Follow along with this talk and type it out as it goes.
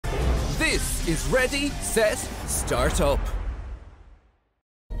is ready, set, start up.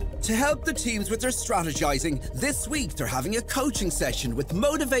 To help the teams with their strategizing, this week they're having a coaching session with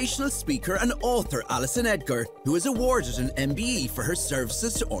motivational speaker and author Alison Edgar, who is awarded an MBE for her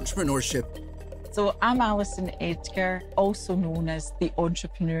services to entrepreneurship. So I'm Alison Edgar, also known as the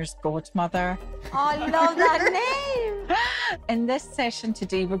entrepreneur's godmother. Oh, I love that name. In this session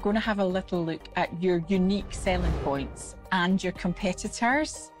today, we're going to have a little look at your unique selling points and your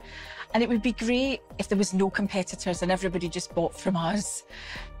competitors. And it would be great if there was no competitors and everybody just bought from us.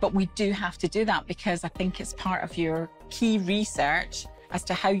 But we do have to do that because I think it's part of your key research as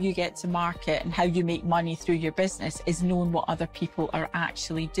to how you get to market and how you make money through your business is knowing what other people are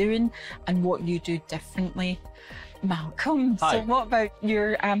actually doing and what you do differently. Malcolm, Hi. So what about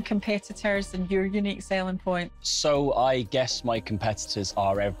your competitors and your unique selling point? So I guess my competitors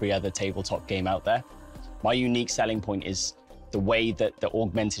are every other tabletop game out there. My unique selling point is the way that the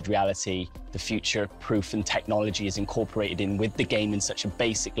augmented reality, the future-proof and technology is incorporated in with the game in such a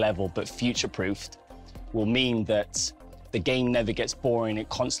basic level, but future-proofed, will mean that the game never gets boring. It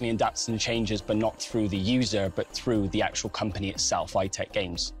constantly adapts and changes, but not through the user, but through the actual company itself, iTech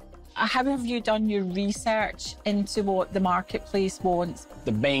Games. How have you done your research into what the marketplace wants?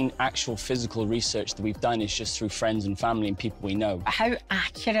 The main actual physical research that we've done is just through friends and family and people we know. How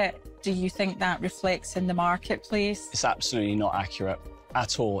accurate do you think that reflects in the marketplace? It's absolutely not accurate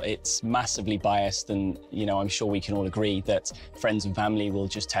at all. It's massively biased, and I'm sure we can all agree that friends and family will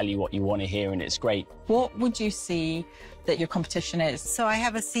just tell you what you want to hear, and it's great. What would you say that your competition is? So I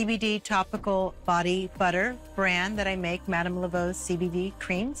have a CBD topical body butter brand that I make, Madame Laveau's CBD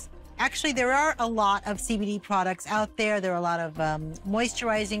creams. Actually, there are a lot of CBD products out there. There are a lot of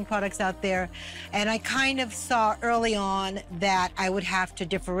moisturizing products out there. And I kind of saw early on that I would have to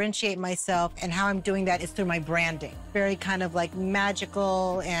differentiate myself, and how I'm doing that is through my branding. Very kind of like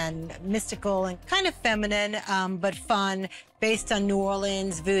magical and mystical and kind of feminine, but fun, based on New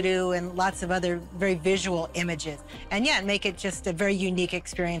Orleans, voodoo, and lots of other very visual images. And yeah, make it just a very unique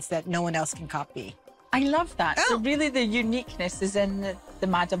experience that no one else can copy. I love that. Oh. So really the uniqueness is in the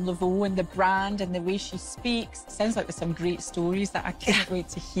Madame Laveau and the brand and the way she speaks. Sounds like there's some great stories that I can't wait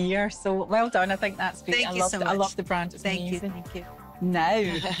to hear. So well done. I think that's great. Thank you so much. I love the brand. It's Thank amazing. you. Thank you.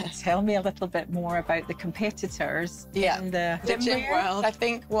 Now, tell me a little bit more about the competitors in the gym world. I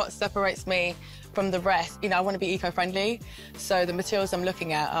think what separates me from the rest, I want to be eco-friendly. So the materials I'm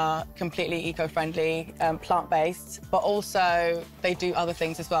looking at are completely eco-friendly, plant-based, but also they do other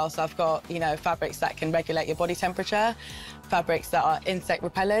things as well. So I've got, fabrics that can regulate your body temperature, fabrics that are insect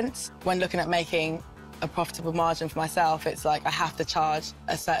repellent. When looking at making a profitable margin for myself, it's like I have to charge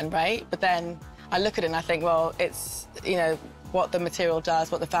a certain rate. But then I look at it and I think, well, it's, what the material does,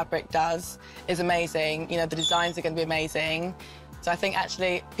 what the fabric does is amazing. The designs are going to be amazing. So I think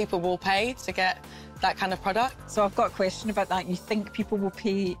actually people will pay to get that kind of product. So I've got a question about that. You think people will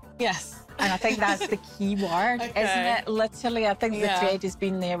pay? Yes. And I think that's the key word, Okay. isn't it? Literally, I think the thread has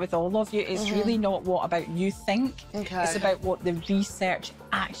been there with all of you. It's really not what about you think. Okay. It's about what the research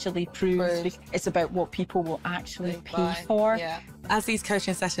actually proves. It's about what people will actually pay for. Yeah. As these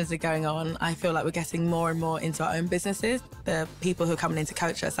coaching sessions are going on, I feel like we're getting more and more into our own businesses. The people who are coming in to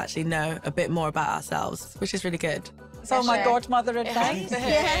coach us actually know a bit more about ourselves, which is really good. It's all my godmother advice.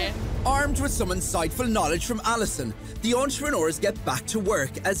 Armed with some insightful knowledge from Alison, the entrepreneurs get back to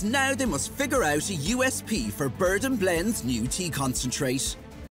work as now they must figure out a USP for Bird & Blend's new tea concentrate.